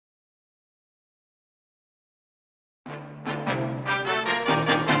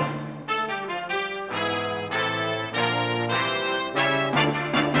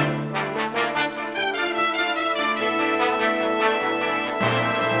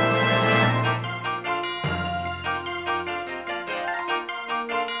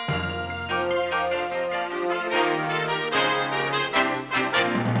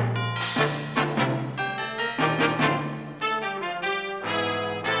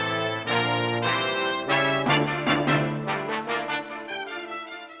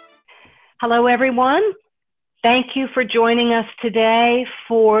Hello, everyone. Thank you for joining us today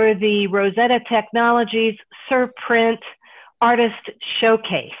for the Rosetta Technologies CerPrint Artist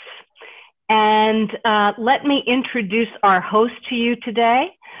Showcase. And let me introduce our host to you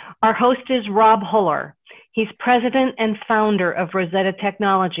today. Our host is Rob Huller. He's president and founder of Rosetta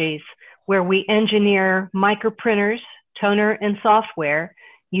Technologies, where we engineer microprinters, toner, and software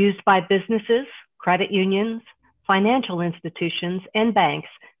used by businesses, credit unions, financial institutions, and banks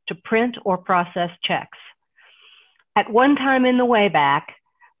to print or process checks. At one time in the way back,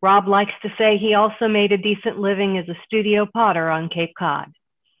 Rob likes to say he also made a decent living as a studio potter on Cape Cod.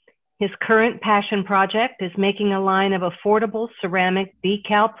 His current passion project is making a line of affordable ceramic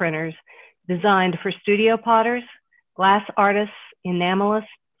decal printers designed for studio potters, glass artists, enamelists,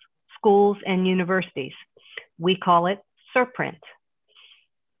 schools, and universities. We call it CerPrint.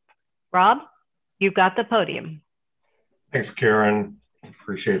 Rob, you've got the podium. Thanks, Karen.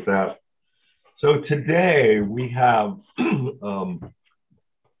 Appreciate that. So today we have a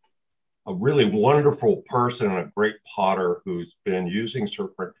really wonderful person and a great potter who's been using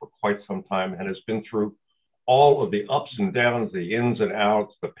CerPrint for quite some time and has been through all of the ups and downs, the ins and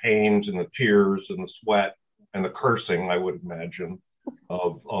outs, the pains and the tears and the sweat and the cursing, I would imagine,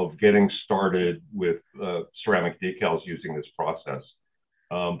 of getting started with ceramic decals using this process.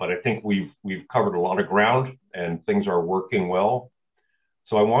 But I think we've covered a lot of ground and things are working well.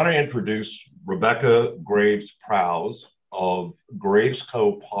 So I want to introduce Rebecca Graves Prowse of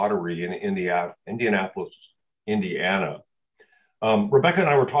Gravesco Pottery in Indianapolis, Indiana. Rebecca and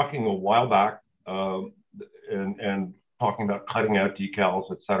I were talking a while back and talking about cutting out decals,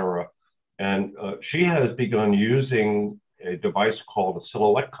 etc. And she has begun using a device called a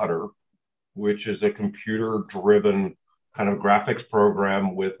silhouette cutter, which is a computer-driven kind of graphics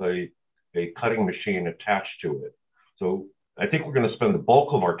program with a cutting machine attached to it. So I think we're going to spend the bulk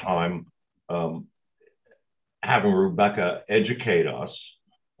of our time having Rebecca educate us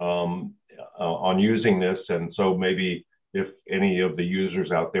on using this. And so maybe if any of the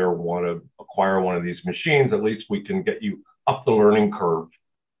users out there want to acquire one of these machines, at least we can get you up the learning curve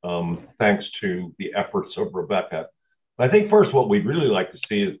thanks to the efforts of Rebecca. But I think first what we'd really like to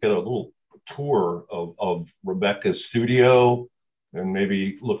see is get a little tour of Rebecca's studio and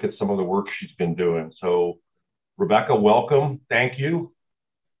maybe look at some of the work she's been doing. So Rebecca, welcome. Thank you.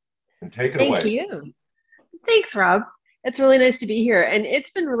 And take it away. Thank you. Thanks, Rob. It's really nice to be here. And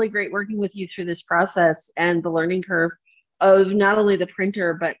it's been really great working with you through this process and the learning curve of not only the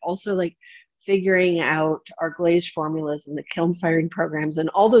printer, but also like figuring out our glaze formulas and the kiln firing programs and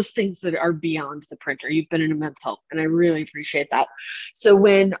all those things that are beyond the printer. You've been an immense help, and I really appreciate that. So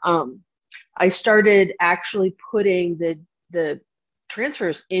when I started actually putting the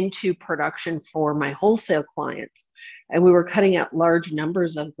transfers into production for my wholesale clients, and we were cutting out large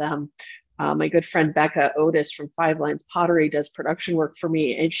numbers of them. My good friend Becca Otis from Five Lines Pottery does production work for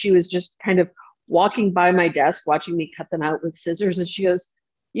me, and she was just kind of walking by my desk, watching me cut them out with scissors, and she goes,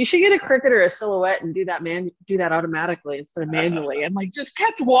 "You should get a Cricut or a Silhouette and do that automatically instead of manually." And like just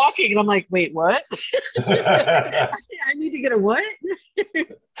kept walking, and I'm like, "Wait, what?" I need to get a what?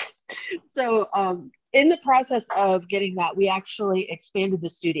 So in the process of getting that, we actually expanded the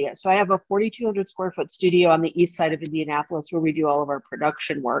studio. So I have a 4,200 square foot studio on the east side of Indianapolis where we do all of our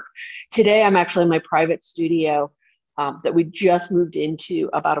production work. Today, I'm actually in my private studio that we just moved into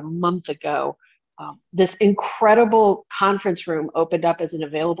about a month ago. This incredible conference room opened up as an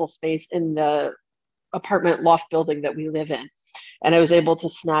available space in the apartment loft building that we live in. And I was able to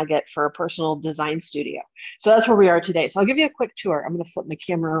snag it for a personal design studio. So that's where we are today. So I'll give you a quick tour. I'm going to flip my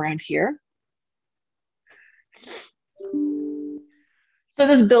camera around here. So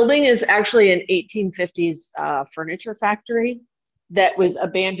this building is actually an 1850s furniture factory that was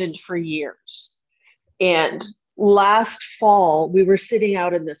abandoned for years. And last fall, we were sitting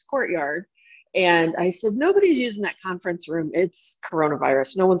out in this courtyard, and I said, nobody's using that conference room. It's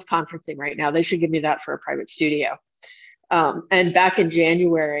coronavirus. No one's conferencing right now. They should give me that for a private studio. And back in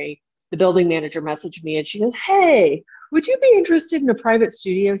January, the building manager messaged me and she goes, "Hey, would you be interested in a private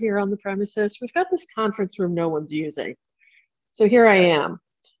studio here on the premises? We've got this conference room no one's using." So here I am.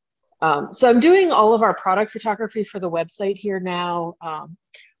 So I'm doing all of our product photography for the website here now.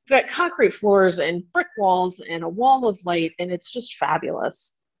 We've got concrete floors and brick walls and a wall of light, and it's just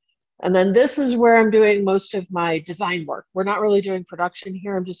fabulous. And then this is where I'm doing most of my design work. We're not really doing production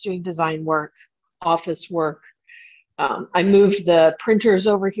here. I'm just doing design work, office work. I moved the printers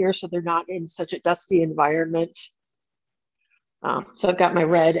over here so they're not in such a dusty environment. So I've got my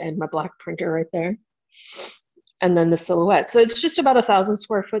red and my black printer right there. And then the Silhouette. So it's just about 1,000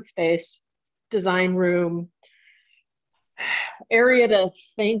 square foot space, design room. area to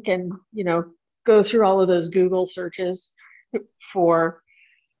think and, you know, go through all of those Google searches for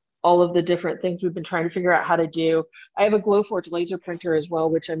all of the different things we've been trying to figure out how to do. I have a Glowforge laser printer as well,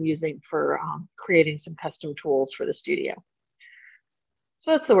 which I'm using for creating some custom tools for the studio.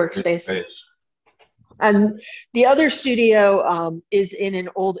 So that's the workspace. And the other studio is in an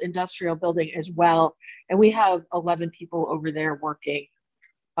old industrial building as well. And we have 11 people over there working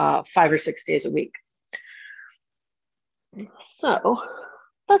 5 or 6 days a week. So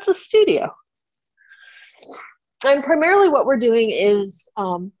that's a studio. And primarily what we're doing is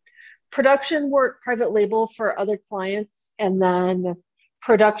production work, private label for other clients, and then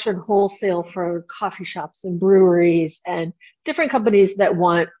production wholesale for coffee shops and breweries and different companies that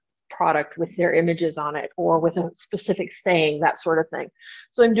want product with their images on it or with a specific saying, that sort of thing.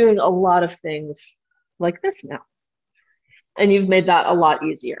 So I'm doing a lot of things like this now. And you've made that a lot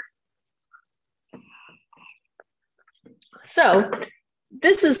easier. So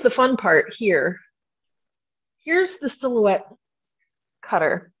this is the fun part here. Here's the silhouette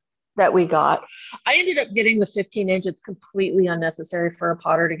cutter that we got. I ended up getting the 15-inch. It's completely unnecessary for a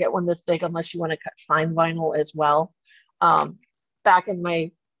potter to get one this big unless you want to cut sign vinyl as well. Back in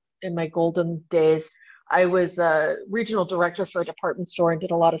my golden days, I was a regional director for a department store and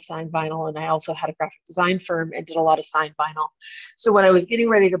did a lot of sign vinyl, and I also had a graphic design firm and did a lot of sign vinyl. So when I was getting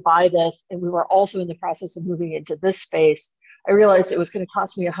ready to buy this, and we were also in the process of moving into this space, I realized it was going to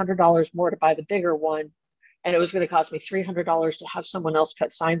cost me $100 more to buy the bigger one, and it was going to cost me $300 to have someone else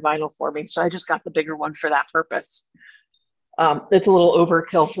cut sign vinyl for me. So I just got the bigger one for that purpose. It's a little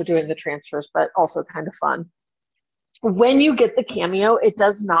overkill for doing the transfers, but also kind of fun. When you get the Cameo, it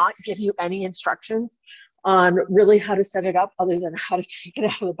does not give you any instructions on really how to set it up other than how to take it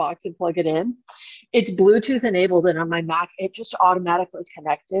out of the box and plug it in. It's Bluetooth enabled, and on my Mac, it just automatically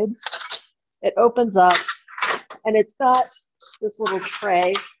connected. It opens up, and it's got this little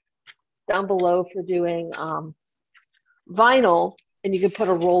tray down below for doing vinyl, and you can put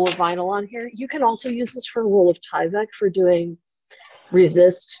a roll of vinyl on here. You can also use this for a roll of Tyvek for doing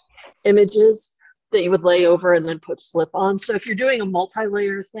resist images that you would lay over and then put slip on. So if you're doing a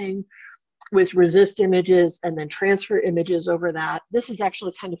multi-layer thing with resist images and then transfer images over that, this is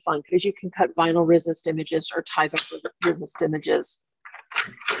actually kind of fun because you can cut vinyl resist images or Tyvek resist images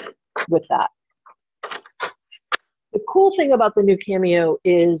with that. The cool thing about the new Cameo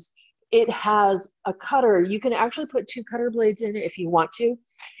is it has a cutter. You can actually put 2 cutter blades in it if you want to.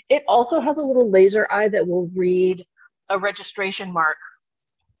 It also has a little laser eye that will read a registration mark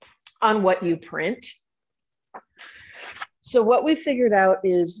on what you print. So what we figured out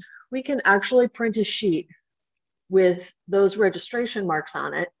is we can actually print a sheet with those registration marks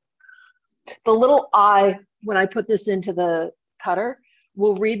on it. The little eye, when I put this into the cutter,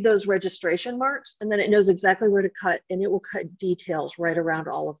 will read those registration marks, and then it knows exactly where to cut, and it will cut details right around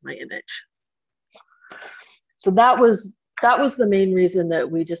all of my image. So that was the main reason that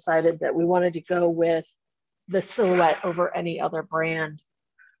we decided that we wanted to go with the Silhouette over any other brand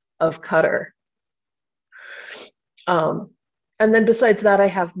of cutter. And then besides that, I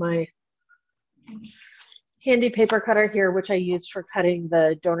have my handy paper cutter here, which I use for cutting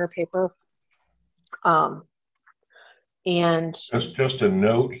the donor paper. And just a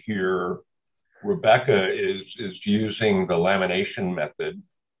note here, Rebecca is using the lamination method.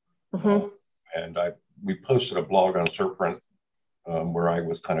 Mm-hmm. And we posted a blog on CerPrint where I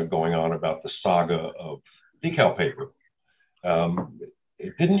was kind of going on about the saga of decal paper.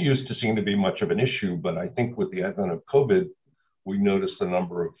 It didn't used to seem to be much of an issue, but I think with the advent of COVID, we noticed the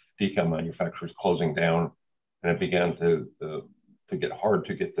number of decal manufacturers closing down, and it began to get hard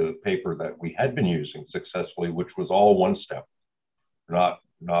to get the paper that we had been using successfully, which was all one step, not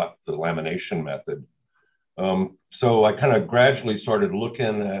the lamination method. So I kind of gradually started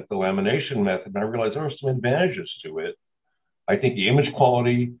looking at the lamination method, and I realized there were some advantages to it. I think the image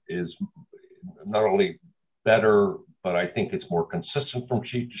quality is not only better, but I think it's more consistent from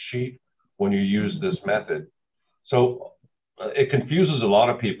sheet to sheet when you use this method. So it confuses a lot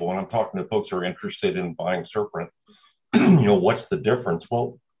of people when I'm talking to folks who are interested in buying CerPrint. You know, what's the difference?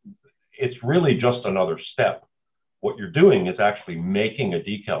 Well, it's really just another step. What you're doing is actually making a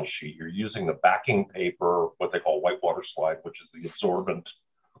decal sheet. You're using the backing paper, what they call whitewater slide, which is the absorbent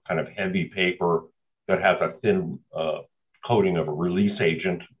kind of heavy paper that has a thin coating of a release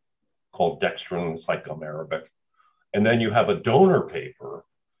agent called dextrin. It's like gum arabic. And then you have a donor paper,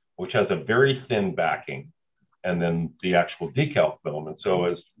 which has a very thin backing, and then the actual decal film. And so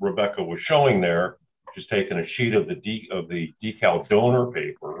as Rebecca was showing there, she's taken a sheet of the decal donor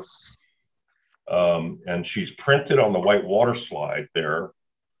paper, and she's printed on the white water slide there.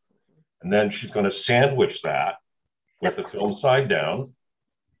 And then she's going to sandwich that with the film side down,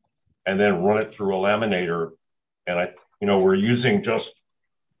 and then run it through a laminator. And we're using just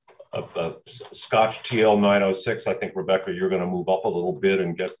a Scotch TL 906. I think, Rebecca, you're going to move up a little bit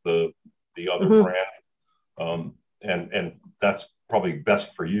and get the other brand. And that's probably best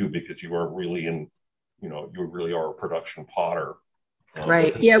for you because you are really you really are a production potter.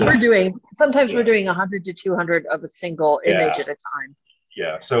 Right. Yeah, sometimes we're doing 100 to 200 of a single image at a time.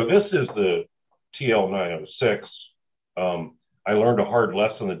 Yeah. So this is the TL 906. I learned a hard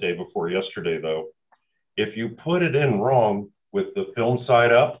lesson the day before yesterday, though. If you put it in wrong with the film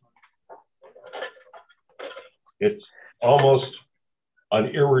side up, it's almost an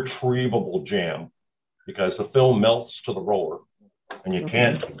irretrievable jam because the film melts to the roller and you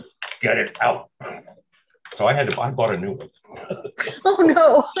can't get it out. So I bought a new one. Oh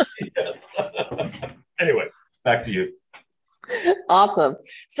no. Anyway, back to you. Awesome.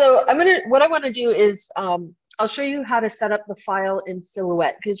 So what I want to do is I'll show you how to set up the file in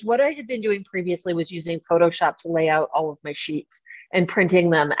Silhouette, because what I had been doing previously was using Photoshop to lay out all of my sheets and printing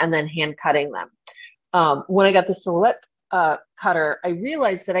them and then hand cutting them. When I got the Silhouette cutter, I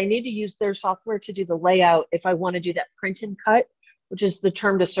realized that I need to use their software to do the layout if I want to do that print and cut, which is the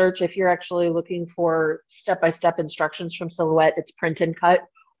term to search if you're actually looking for step-by-step instructions from Silhouette. It's print and cut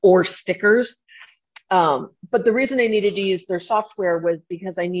or stickers. But the reason I needed to use their software was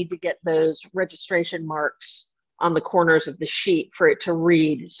because I need to get those registration marks on the corners of the sheet for it to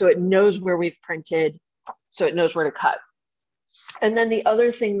read, so it knows where we've printed, so it knows where to cut. And then the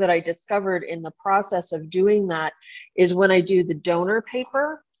other thing that I discovered in the process of doing that is when I do the donor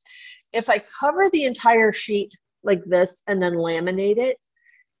paper, if I cover the entire sheet like this and then laminate it,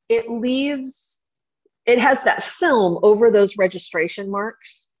 it has that film over those registration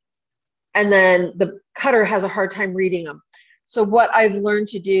marks, and then the cutter has a hard time reading them. So what I've learned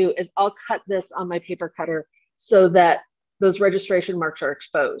to do is I'll cut this on my paper cutter so that those registration marks are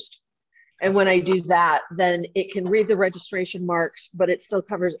exposed. And when I do that, then it can read the registration marks, but it still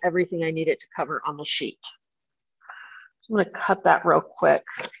covers everything I need it to cover on the sheet. I'm going to cut that real quick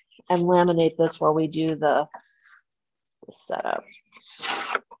and laminate this while we do the setup.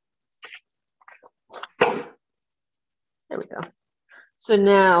 There we go. So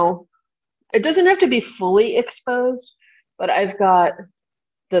now it doesn't have to be fully exposed, but I've got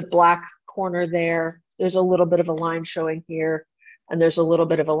the black corner there. There's a little bit of a line showing here, and there's a little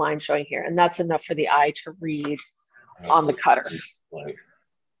bit of a line showing here, and that's enough for the eye to read on the cutter.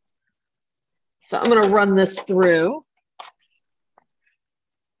 So I'm going to run this through.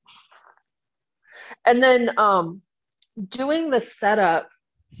 And then doing the setup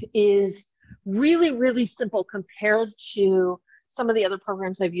is really, really simple compared to some of the other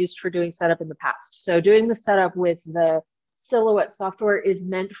programs I've used for doing setup in the past. So doing the setup with the Silhouette software is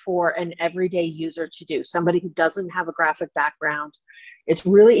meant for an everyday user to do, somebody who doesn't have a graphic background. It's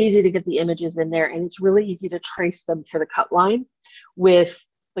really easy to get the images in there, and it's really easy to trace them for the cut line with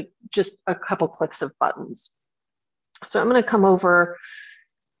like just a couple clicks of buttons. So I'm going to come over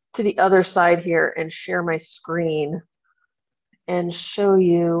to the other side here and share my screen and show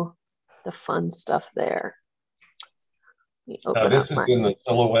you the fun stuff there. This is in the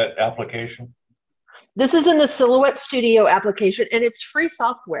Silhouette application? This is in the Silhouette Studio application, and it's free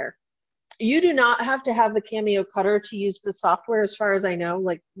software. You do not have to have the Cameo cutter to use the software, as far as I know.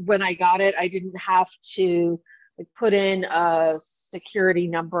 Like when I got it, I didn't have to put in a security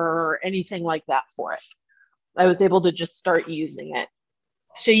number or anything like that for it. I was able to just start using it.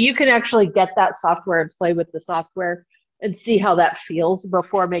 So you can actually get that software and play with the software and see how that feels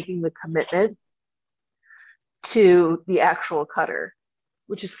before making the commitment to the actual cutter,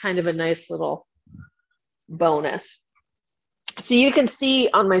 which is kind of a nice little bonus. So you can see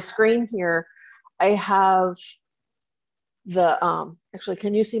on my screen here, I have the, actually,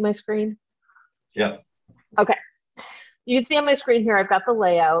 can you see my screen? Yeah. Okay. You can see on my screen here, I've got the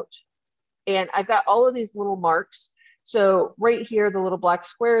layout, and I've got all of these little marks. So right here, the little black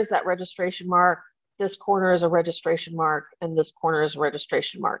square is that registration mark. This corner is a registration mark, and this corner is a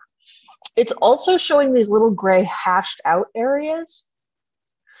registration mark. It's also showing these little gray hashed out areas.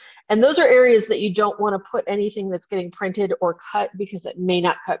 And those are areas that you don't want to put anything that's getting printed or cut because it may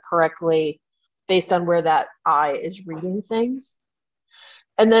not cut correctly based on where that eye is reading things.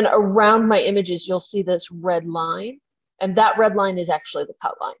 And then around my images, you'll see this red line, and that red line is actually the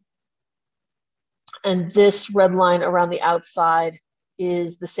cut line. And this red line around the outside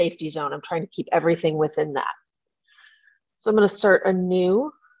is the safety zone. I'm trying to keep everything within that. So I'm going to start a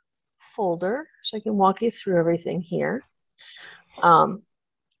new folder so I can walk you through everything here.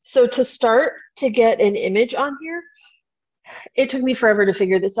 So to start, to get an image on here, It took me forever to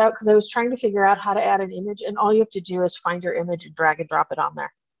figure this out because I was trying to figure out how to add an image, and all you have to do is find your image and drag and drop it on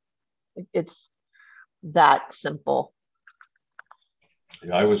there. It's that simple.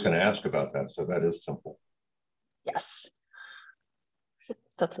 Yeah, I was going to ask about that, so that is simple. Yes.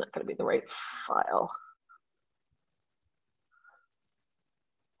 That's not going to be the right file.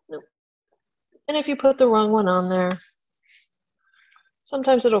 Nope. And if you put the wrong one on there,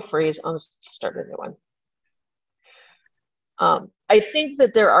 sometimes it'll freeze. I'll just start a new one. I think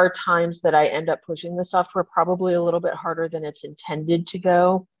that there are times that I end up pushing the software probably a little bit harder than it's intended to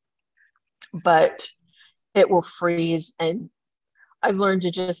go, but it will freeze, and I've learned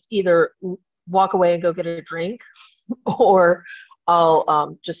to just either walk away and go get a drink, or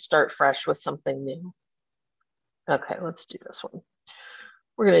I'll just start fresh with something new. Okay, let's do this one.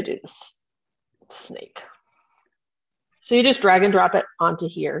 We're gonna do this snake. So you just drag and drop it onto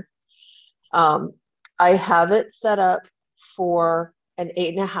here. I have it set up for an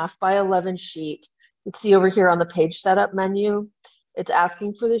 8.5 by 11 sheet. You can see over here on the page setup menu, it's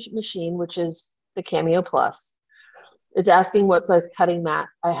asking for the machine, which is the Cameo Plus. It's asking what size cutting mat.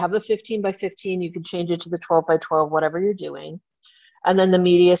 I have the 15 by 15. You can change it to the 12 by 12, whatever you're doing. And then the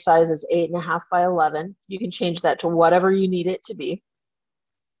media size is 8.5 by 11. You can change that to whatever you need it to be.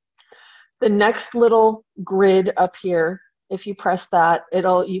 The next little grid up here, if you press that,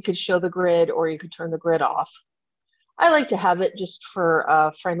 you could show the grid or you could turn the grid off. I like to have it just for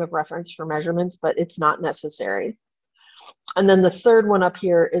a frame of reference for measurements, but it's not necessary. And then the third one up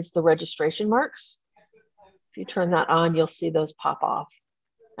here is the registration marks. If you turn that on, you'll see those pop off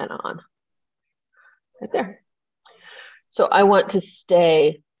and on right there. So I want to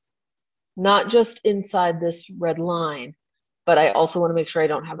stay not just inside this red line, but I also want to make sure I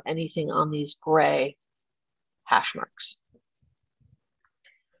don't have anything on these gray hash marks.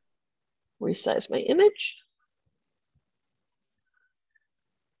 Resize my image.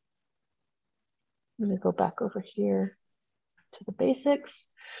 I'm going to go back over here to the basics.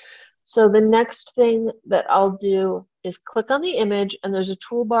 So the next thing that I'll do is click on the image, and there's a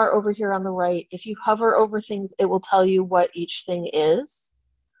toolbar over here on the right. If you hover over things, it will tell you what each thing is.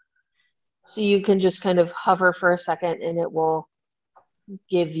 So you can just kind of hover for a second and it will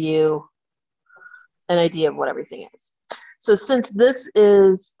give you an idea of what everything is. So since this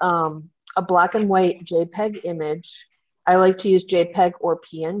is a black and white JPEG image, I like to use JPEG or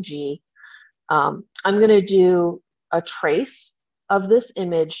PNG. I'm going to do a trace of this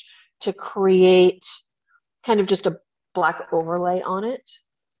image to create kind of just a black overlay on it.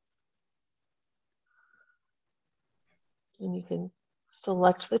 And you can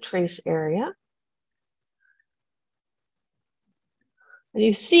select the trace area. And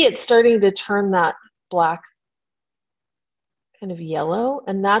you see it starting to turn that black kind of yellow,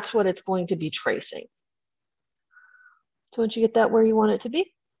 and that's what it's going to be tracing. So once you get that where you want it to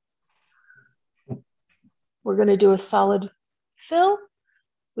be, we're going to do a solid fill.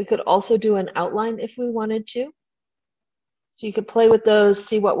 We could also do an outline if we wanted to. So you could play with those,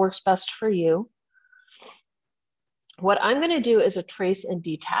 see what works best for you. What I'm going to do is a trace and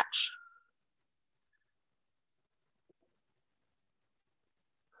detach.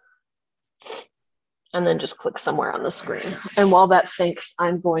 And then just click somewhere on the screen. And while that thinks,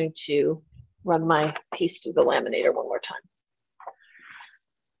 I'm going to run my piece through the laminator one more time.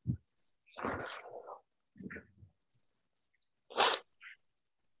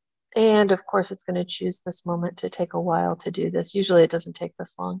 And of course, it's going to choose this moment to take a while to do this. Usually it doesn't take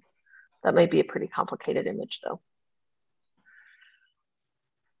this long. That might be a pretty complicated image though.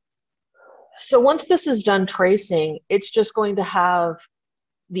 So once this is done tracing, it's just going to have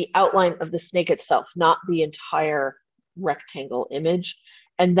the outline of the snake itself, not the entire rectangle image.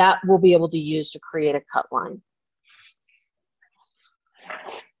 And that we'll be able to use to create a cut line.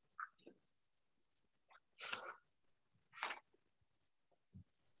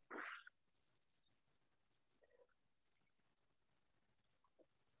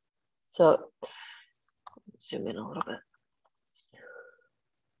 So zoom in a little bit.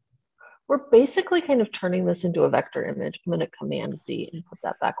 We're basically kind of turning this into a vector image. I'm going to Command Z and put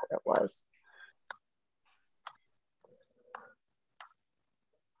that back where it was.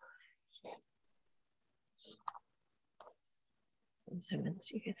 Zoom in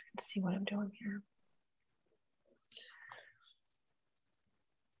so you guys can see what I'm doing here.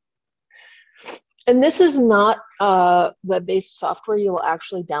 And this is not web-based software. You'll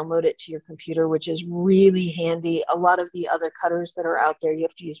actually download it to your computer, which is really handy. A lot of the other cutters that are out there, you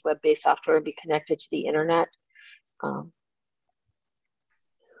have to use web-based software and be connected to the internet. So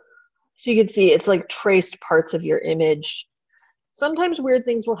you can see it's like traced parts of your image. Sometimes weird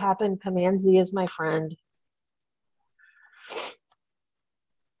things will happen. Command Z is my friend.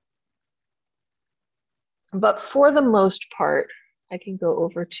 But for the most part, I can go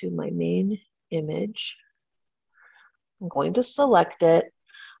over to my main image. I'm going to select it.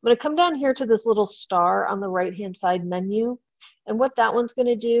 I'm going to come down here to this little star on the right-hand side menu. And what that one's going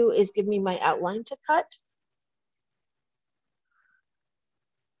to do is give me my outline to cut.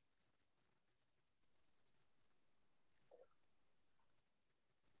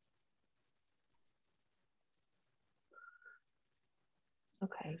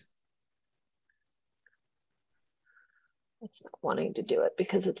 Okay. It's not wanting to do it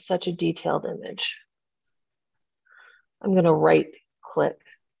because it's such a detailed image. I'm going to right click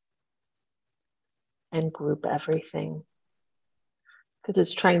and group everything because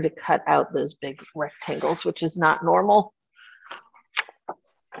it's trying to cut out those big rectangles, which is not normal.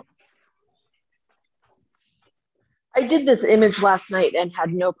 I did this image last night and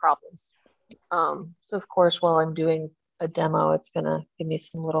had no problems. So of course, while I'm doing a demo, it's gonna give me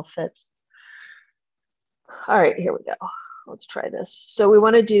some little fits. All right, here we go. Let's try this. So we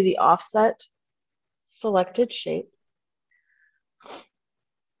want to do the offset selected shape.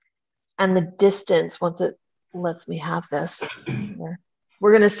 And the distance, once it lets me have this,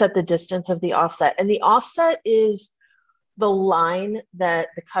 we're going to set the distance of the offset. And the offset is the line that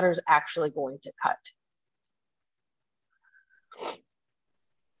the cutter is actually going to cut.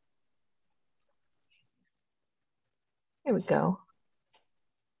 Here we go.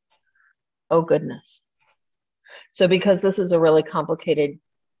 Oh, goodness. So because this is a really complicated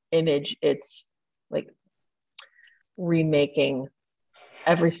image, it's like remaking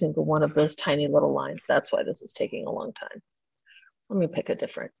every single one of those tiny little lines. That's why this is taking a long time. Let me pick a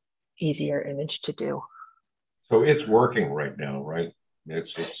different, easier image to do. So it's working right now, right?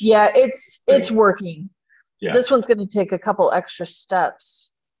 Yeah, it's working. Yeah. This one's going to take a couple extra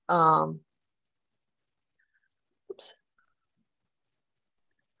steps. Oops.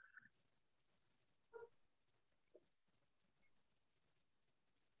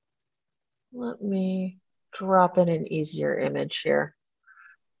 Let me drop in an easier image here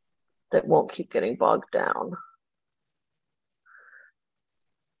that won't keep getting bogged down.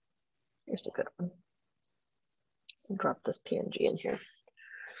 Here's a good one. I'll drop this PNG in here.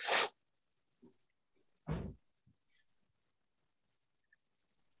 I'm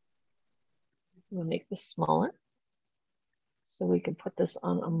gonna make this smaller so we can put this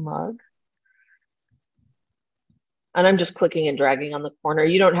on a mug. And I'm just clicking and dragging on the corner.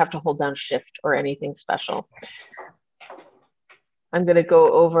 You don't have to hold down Shift or anything special. I'm going to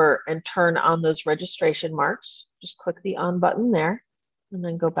go over and turn on those registration marks. Just click the on button there and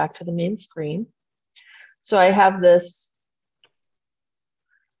then go back to the main screen. So I have this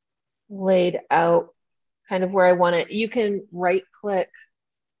laid out kind of where I want it. You can right click,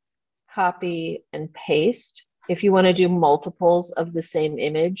 copy, and paste if you want to do multiples of the same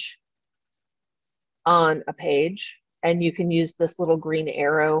image on a page. And you can use this little green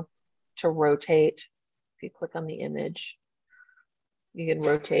arrow to rotate. If you click on the image, you can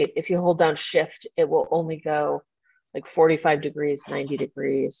rotate. If you hold down Shift, it will only go like 45 degrees, 90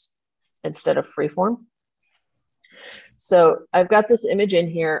 degrees instead of freeform. So I've got this image in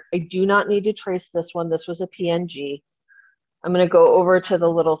here. I do not need to trace this one. This was a PNG. I'm going to go over to the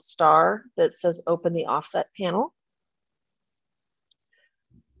little star that says open the offset panel.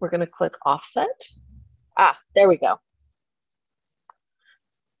 We're going to click offset. Ah, there we go.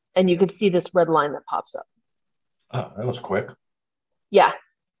 And you can see this red line that pops up. Oh, that was quick. Yeah.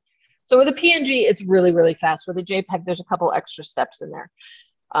 So with a PNG, it's really, really fast. With a JPEG, there's a couple extra steps in there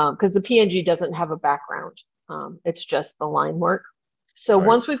because the PNG doesn't have a background. It's just the line work. So right.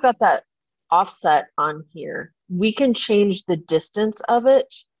 Once we've got that offset on here, we can change the distance of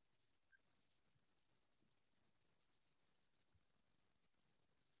it.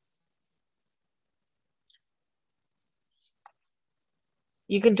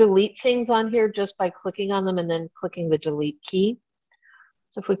 You can delete things on here just by clicking on them and then clicking the delete key.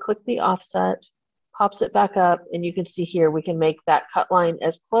 So if we click the offset, pops it back up, and you can see here, we can make that cut line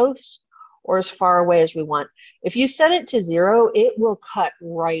as close or as far away as we want. If you set it to 0, it will cut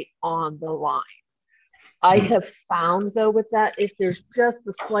right on the line. I have found though with that, if there's just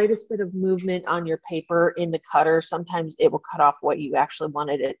the slightest bit of movement on your paper in the cutter, sometimes it will cut off what you actually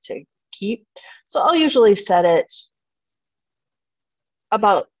wanted it to keep. So I'll usually set it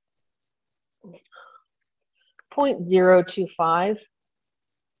about 0.025.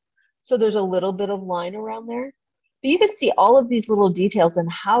 So there's a little bit of line around there. But you can see all of these little details and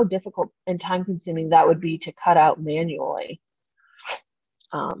how difficult and time consuming that would be to cut out manually.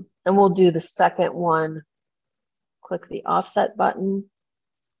 And we'll do the second one. Click the offset button.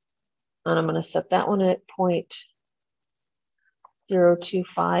 And I'm going to set that one at 0.025.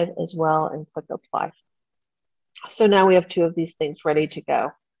 025 as well and click apply. So now we have 2 of these things ready to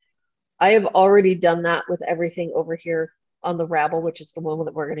go. I have already done that with everything over here on the Rabble, which is the one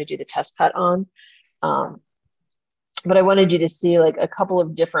that we're going to do the test cut on. But I wanted you to see like a couple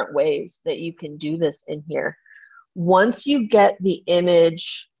of different ways that you can do this in here. Once you get the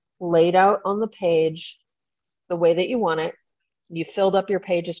image laid out on the page the way that you want it, you filled up your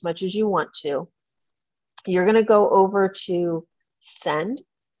page as much as you want to, you're going to go over to send.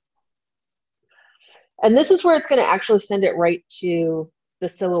 And this is where it's going to actually send it right to the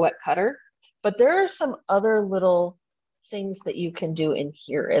Silhouette cutter. But there are some other little things that you can do in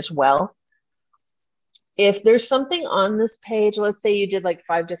here as well. If there's something on this page, let's say you did like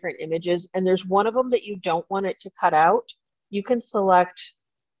 5 different images and there's one of them that you don't want it to cut out, you can select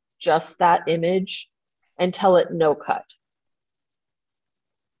just that image and tell it no cut.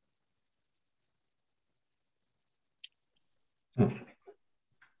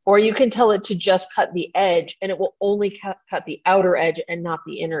 Or you can tell it to just cut the edge and it will only cut the outer edge and not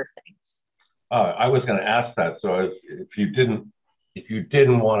the inner things. I was going to ask that. So if you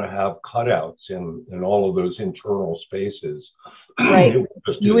didn't want to have cutouts in all of those internal spaces, right?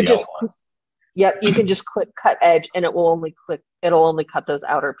 You would just yep, you can just click cut edge and it will only cut those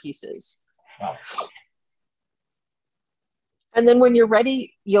outer pieces. Wow. And then when you're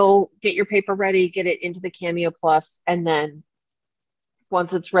ready, you'll get your paper ready, get it into the Cameo Plus, and then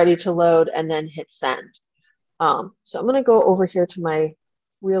once it's ready to load, and then hit send. So I'm going to go over here to my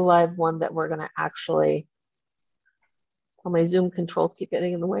real live one that we're going to actually, well, my Zoom controls keep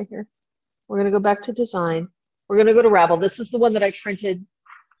getting in the way here. We're going to go back to design. We're going to go to Rabble. This is the one that I printed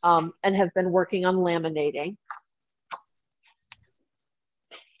and have been working on laminating.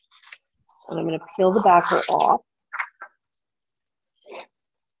 And I'm going to peel the backer off.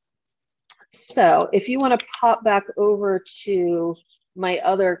 So if you want to pop back over to my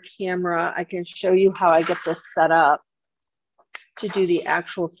other camera, I can show you how I get this set up to do the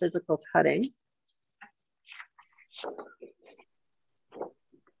actual physical cutting.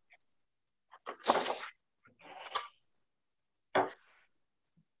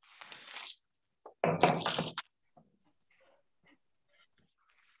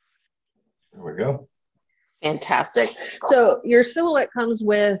 There we go. Fantastic. So your Silhouette comes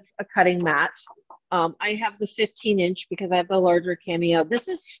with a cutting mat. I have the 15-inch because I have the larger Cameo. This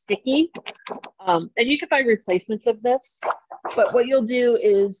is sticky, and you can buy replacements of this. But what you'll do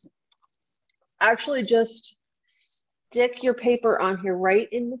is actually just stick your paper on here right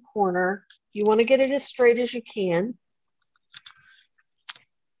in the corner. You want to get it as straight as you can.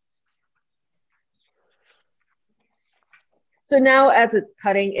 So now as it's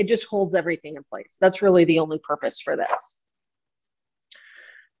cutting, it just holds everything in place. That's really the only purpose for this.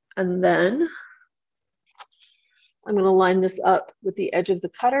 And then I'm going to line this up with the edge of the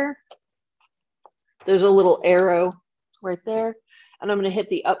cutter. There's a little arrow right there. And I'm going to hit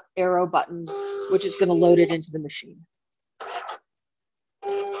the up arrow button, which is going to load it into the machine.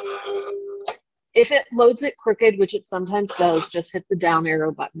 If it loads it crooked, which it sometimes does, just hit the down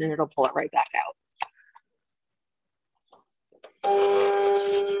arrow button and it'll pull it right back out.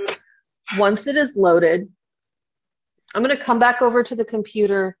 Once it is loaded, I'm going to come back over to the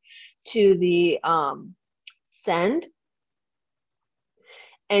computer to the send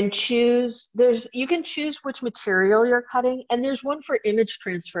and choose, you can choose which material you're cutting, and there's one for image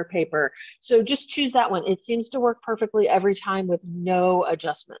transfer paper. So just choose that one. It seems to work perfectly every time with no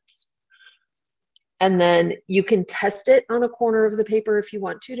adjustments. And then you can test it on a corner of the paper if you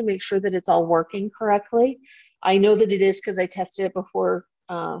want to make sure that it's all working correctly. I know that it is because I tested it before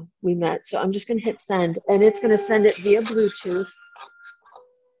we met. So I'm just going to hit send, and it's going to send it via Bluetooth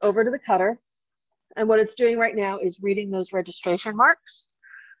over to the cutter. And what it's doing right now is reading those registration marks.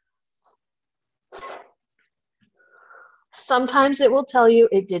 Sometimes it will tell you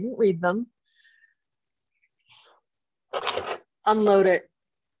it didn't read them. Unload it,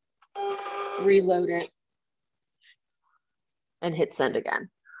 reload it, and hit send again.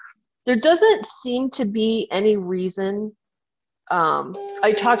 There doesn't seem to be any reason.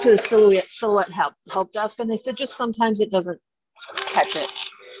 I talked to the Silhouette help desk, and they said just sometimes it doesn't catch it.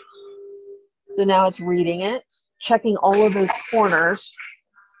 So now it's reading it, checking all of those corners,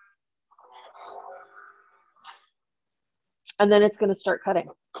 and then it's going to start cutting.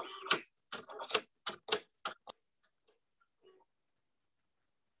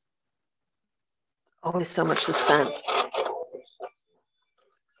 Always so much suspense.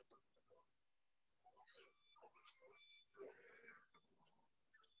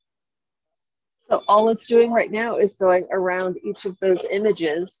 So all it's doing right now is going around each of those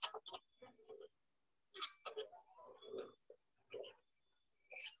images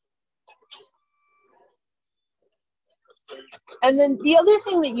And then the other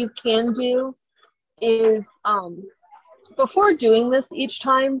thing that you can do is before doing this each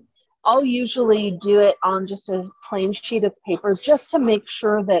time, I'll usually do it on just a plain sheet of paper just to make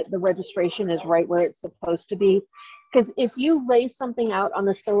sure that the registration is right where it's supposed to be. Because if you lay something out on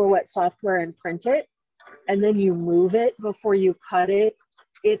the Silhouette software and print it, and then you move it before you cut it,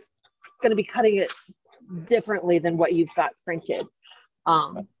 it's going to be cutting it differently than what you've got printed,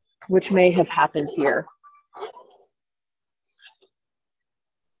 which may have happened here.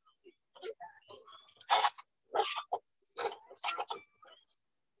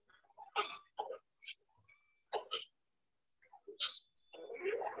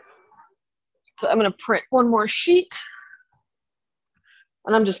 So I'm going to print one more sheet,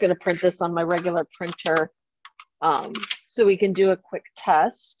 and I'm just going to print this on my regular printer so we can do a quick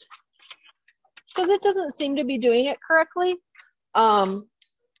test, because it doesn't seem to be doing it correctly.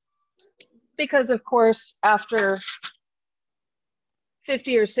 Because of course, after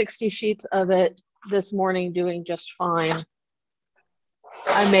 50 or 60 sheets of it this morning doing just fine,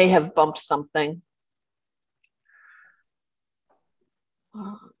 I may have bumped something.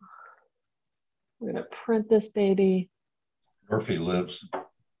 We're gonna print this baby. Murphy lives.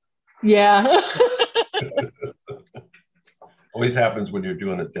 Yeah. Always happens when you're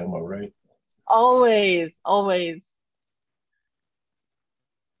doing a demo, right? Always, always.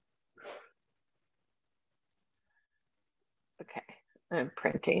 Okay, I'm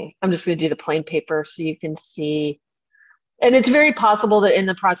printing. I'm just gonna do the plain paper so you can see. And it's very possible that in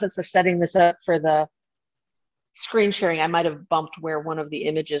the process of setting this up for the screen sharing, I might have bumped where one of the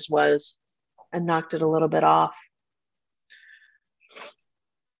images was and knocked it a little bit off.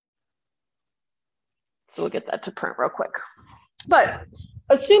 So we'll get that to print real quick. But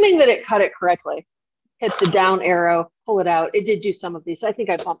assuming that it cut it correctly, hit the down arrow, pull it out. It did do some of these. So I think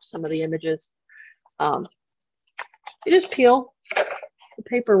I bumped some of the images. You just peel the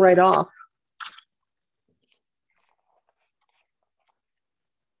paper right off.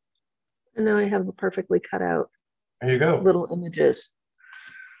 And now I have a perfectly cut out There you go. little images.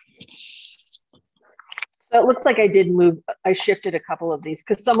 So it looks like I did move, I shifted a couple of these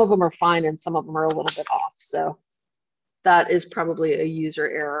because some of them are fine and some of them are a little bit off. So that is probably a user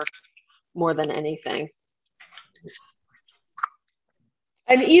error more than anything.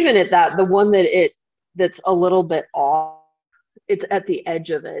 And even at that, the one that's a little bit off, it's at the edge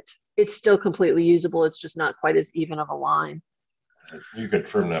of it. It's still completely usable. It's just not quite as even of a line. You could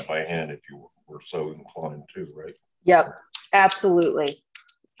trim that by hand if you were so inclined to, right? Yep, absolutely.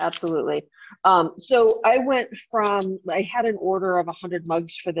 Absolutely. So I went from, I had an order of 100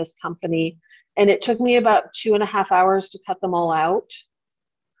 mugs for this company, and it took me about 2.5 hours to cut them all out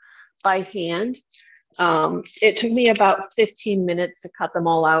by hand. It took me about 15 minutes to cut them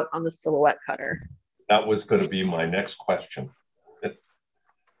all out on the Silhouette cutter. That was going to be my next question.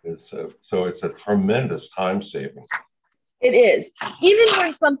 So it's a tremendous time saving. It is. Even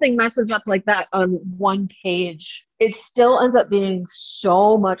when something messes up like that on one page, it still ends up being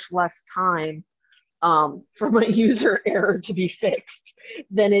so much less time for my user error to be fixed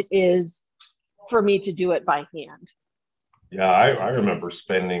than it is for me to do it by hand. Yeah, I remember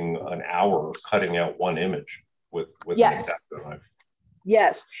spending an hour cutting out one image with Yes. an Exacto knife.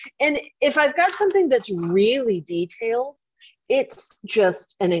 Yes. And if I've got something that's really detailed, it's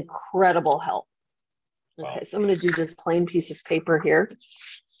just an incredible help. Okay, Wow. so I'm going to do this plain piece of paper here.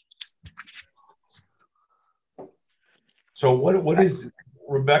 So what is,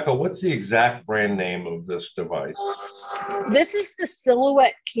 Rebecca, what's the exact brand name of this device? This is the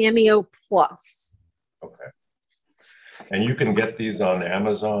Silhouette Cameo Plus. Okay. And you can get these on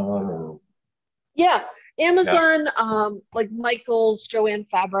Amazon or? Yeah, Amazon, like Michael's, Joanne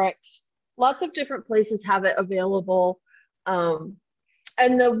Fabrics, lots of different places have it available.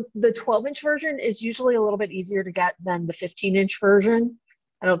 And the 12-inch version is usually a little bit easier to get than the 15-inch version.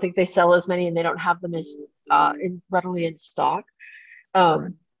 I don't think they sell as many, and they don't have them as readily in stock.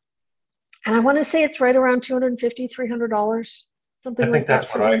 And I want to say it's right around $250, $300, something like that. I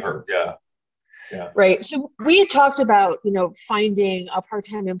think that's what I heard. Yeah. Yeah. Right. So we had talked about, finding a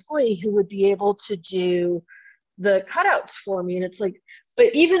part-time employee who would be able to do the cutouts for me. And it's like,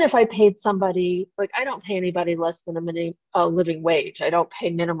 but even if I paid somebody, like I don't pay anybody less than a living wage. I don't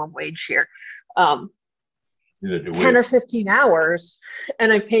pay minimum wage here. 10 or 15 hours,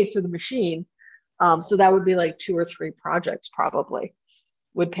 and I pay for the machine. So that would be like 2 or 3 projects probably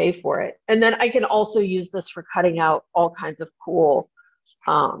would pay for it. And then I can also use this for cutting out all kinds of cool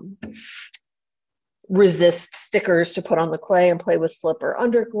resist stickers to put on the clay and play with slip or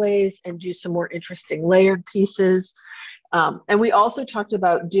underglaze and do some more interesting layered pieces. And we also talked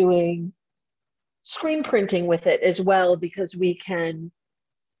about doing screen printing with it as well, because we can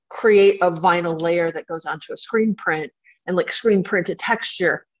create a vinyl layer that goes onto a screen print and like screen print a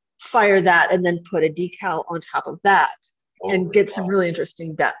texture, fire that, and then put a decal on top of that and get some really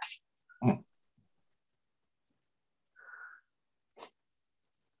interesting depth.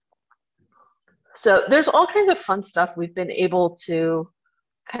 So there's all kinds of fun stuff we've been able to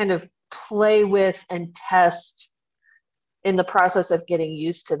kind of play with and test in the process of getting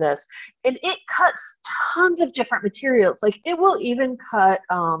used to this. And it cuts tons of different materials. Like it will even cut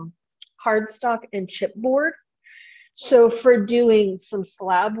cardstock and chipboard. So for doing some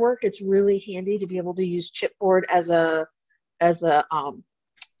slab work, it's really handy to be able to use chipboard as a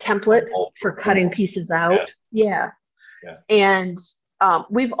template for cutting pieces out. Yeah. And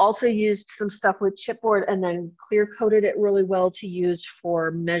we've also used some stuff with chipboard and then clear coated it really well to use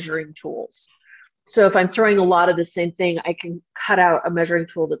for measuring tools. So if I'm throwing a lot of the same thing, I can cut out a measuring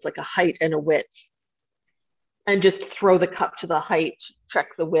tool that's like a height and a width and just throw the cup to the height, check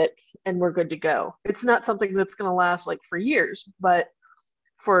the width, and we're good to go. It's not something that's going to last like for years, but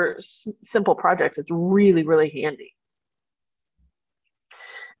for simple projects, it's really, really handy.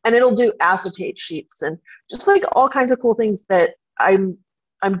 And it'll do acetate sheets and just like all kinds of cool things that I'm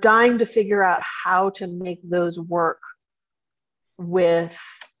dying to figure out how to make those work with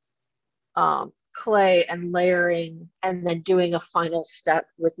clay and layering, and then doing a final step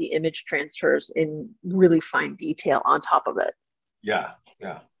with the image transfers in really fine detail on top of it. Yeah.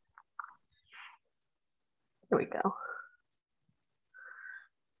 Here we go.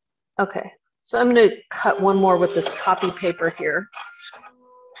 Okay, so I'm going to cut one more with this copy paper here.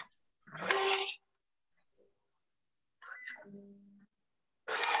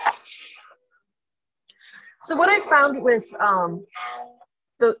 So what I found with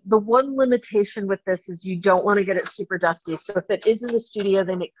the one limitation with this is you don't want to get it super dusty. So if it is in the studio,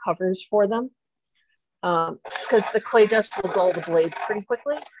 they make covers for them because the clay dust will dull the blades pretty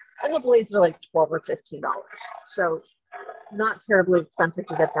quickly, and the blades are like $12 or $15. So not terribly expensive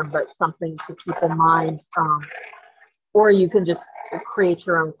to get them, but something to keep in mind. Or you can just create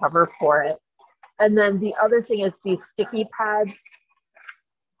your own cover for it. And then the other thing is these sticky pads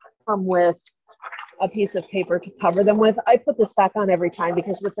come with a piece of paper to cover them with. I put this back on every time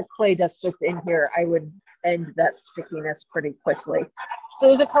because with the clay dust that's in here, I would end that stickiness pretty quickly. So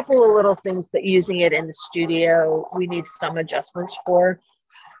there's a couple of little things that using it in the studio, we need some adjustments for,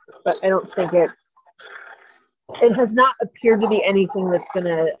 but I don't think it has not appeared to be anything that's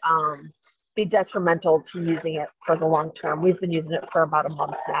gonna be detrimental to using it for the long term. We've been using it for about a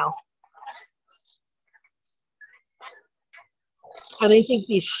month now. And I think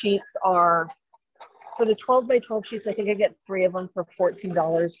these sheets are, for the 12 by 12 sheets, I think I get 3 of them for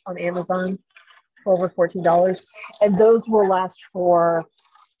 $14 on Amazon, $12 or $14. And those will last for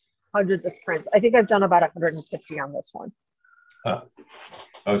hundreds of prints. I think I've done about 150 on this one. Huh.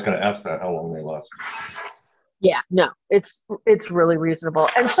 I was going to ask that, how long they last. Yeah, no, it's really reasonable.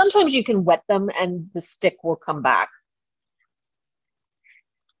 And sometimes you can wet them and the stick will come back.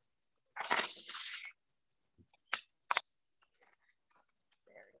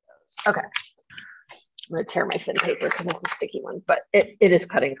 Okay. I'm going to tear my thin paper because it's a sticky one, but it is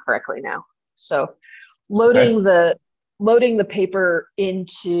cutting correctly now. So loading the paper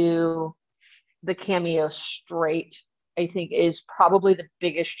into the Cameo straight, I think, is probably the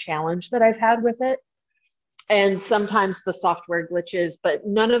biggest challenge that I've had with it. And sometimes the software glitches, but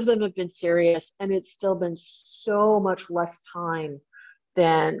none of them have been serious. And it's still been so much less time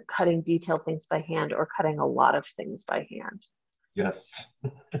than cutting detailed things by hand or cutting a lot of things by hand. Yes.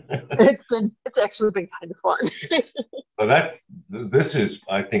 It's actually been kind of fun. So this is,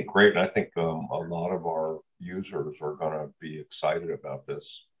 I think, great. And I think a lot of our users are going to be excited about this.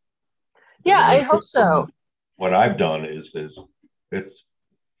 Yeah, I hope so. What I've done is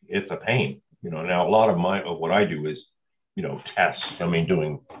it's a pain. Now a lot of what I do is, tests. I mean,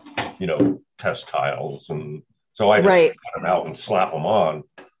 doing, test tiles. And so I just cut them out and slap them on.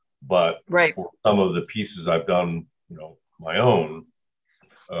 But for some of the pieces I've done, my own,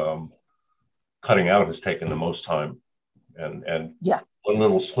 cutting out has taken the most time. And one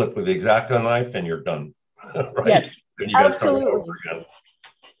little slip with the X-Acto knife and you're done. Right? Yes, you absolutely.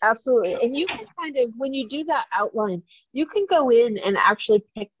 Absolutely. And you can kind of, when you do that outline, you can go in and actually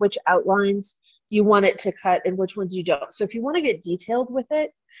pick which outlines you want it to cut and which ones you don't. So if you want to get detailed with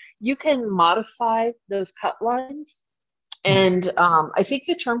it, you can modify those cut lines. And I think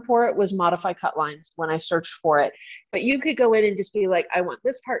the term for it was modify cut lines when I searched for it. But you could go in and just be like, I want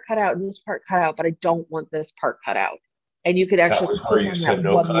this part cut out and this part cut out, but I don't want this part cut out. And you could actually click on that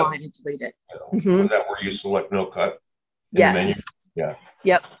one line and delete it. Is that where you select no cut? Yes. Yeah.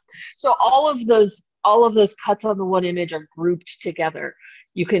 Yep. So all of those cuts on the one image are grouped together.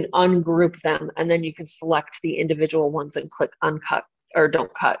 You can ungroup them, and then you can select the individual ones and click uncut or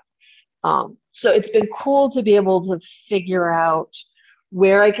don't cut. So it's been cool to be able to figure out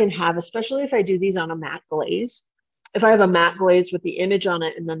where I can have, especially if I do these on a matte glaze. If I have a matte glaze with the image on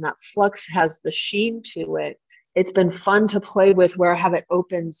it and then that flux has the sheen to it, it's been fun to play with where I have it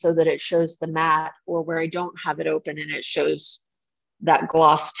open so that it shows the matte, or where I don't have it open and it shows that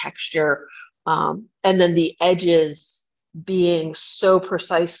gloss texture. And then the edges being so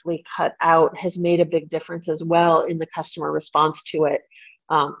precisely cut out has made a big difference as well in the customer response to it.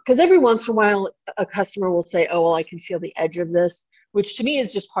 Because every once in a while, a customer will say, oh, well, I can feel the edge of this, which to me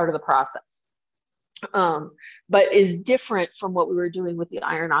is just part of the process. But is different from what we were doing with the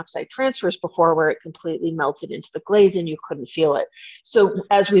iron oxide transfers before, where it completely melted into the glaze and you couldn't feel it. So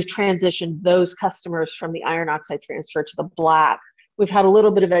as we've transitioned those customers from the iron oxide transfer to the black, we've had a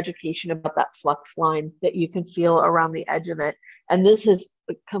little bit of education about that flux line that you can feel around the edge of it. And this has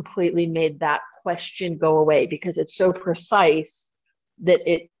completely made that question go away, because it's so precise that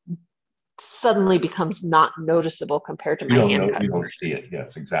it suddenly becomes not noticeable compared to my hand cut. You don't see it.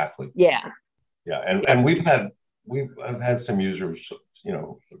 Yes, exactly. Yeah. Yeah, and I've had some users,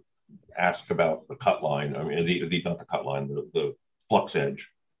 ask about the cut line. I mean, not the cut line, the flux edge.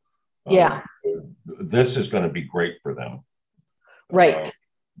 Yeah. This is going to be great for them. Right.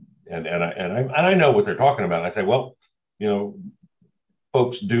 And I know what they're talking about. I say, well,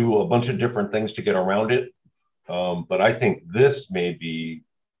 folks do a bunch of different things to get around it, but I think this may be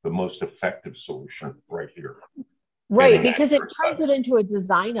the most effective solution right here. Right, because it turns it into a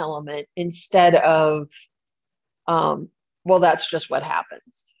design element instead of, well, that's just what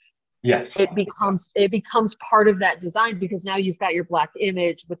happens. Yes. It becomes part of that design, because now you've got your black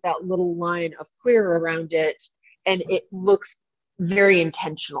image with that little line of clear around it, and it looks very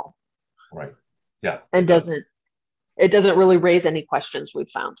intentional. Right. Yeah. And it doesn't really raise any questions, we've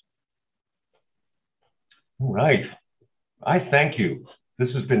found. Right. I thank you.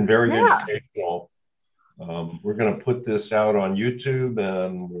 This has been very educational. We're going to put this out on YouTube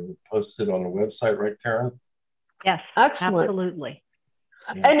and we'll post it on the website, right, Karen? Yes, excellent. Absolutely.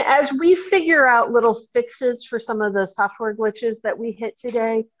 Yeah. And as we figure out little fixes for some of the software glitches that we hit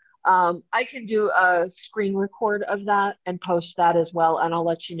today, I can do a screen record of that and post that as well, and I'll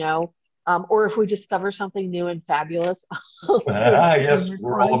let you know. Or if we discover something new and fabulous. Yes,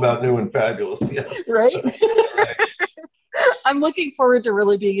 we're all about new and fabulous. Yes. Right? Right. I'm looking forward to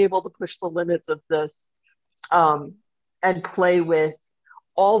really being able to push the limits of this, and play with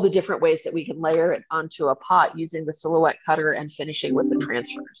all the different ways that we can layer it onto a pot using the silhouette cutter and finishing with the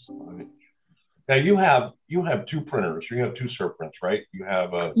transfers. Now you have two printers. You have two CerPrints, right? You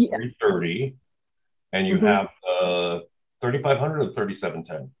have a 330 and you have 3500 or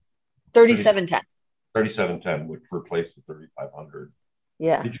 3710. 3710. 3710, which replaced the 3500.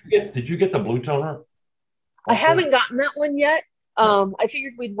 Yeah. Did you get the blue toner? I haven't gotten that one yet. I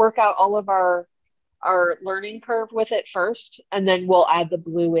figured we'd work out all of our learning curve with it first, and then we'll add the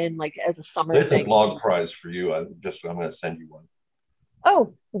blue in like as a summer thing. It's a blog prize for you. I'm going to send you one.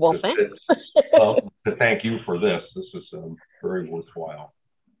 Oh, well, thanks. To thank you for this. This is very worthwhile.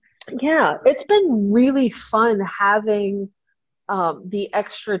 Yeah, it's been really fun having the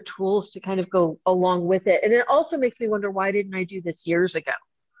extra tools to kind of go along with it. And it also makes me wonder, why didn't I do this years ago?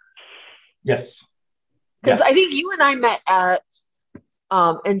 Yes. Because I think you and I met at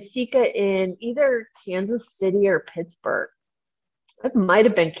NCECA in either Kansas City or Pittsburgh. It might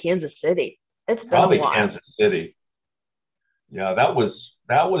have been Kansas City. It's been probably a while. Kansas City. Yeah, that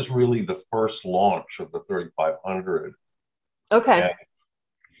was really the first launch of the 3500. Okay. And,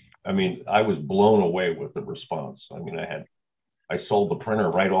 I mean, I was blown away with the response. I mean, I sold the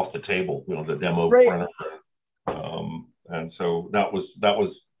printer right off the table, the demo printer. And so that was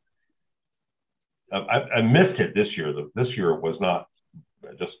I missed it this year. This year it was not,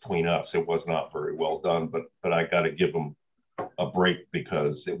 just between us, it was not very well done, but I got to give them a break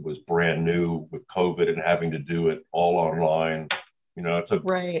because it was brand new with COVID and having to do it all online. It's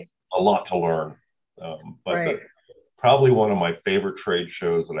a lot to learn. But probably one of my favorite trade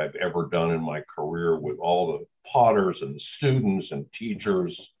shows that I've ever done in my career, with all the potters and students and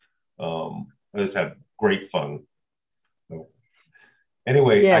teachers. I just had great fun. So,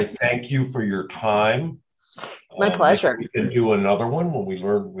 anyway, I thank you for your time. My pleasure. We can do another one when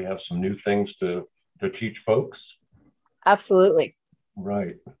we have some new things to teach folks. Absolutely.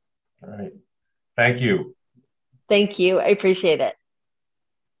 Right. All right. Thank you. Thank you. I appreciate it.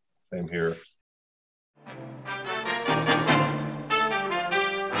 Same here.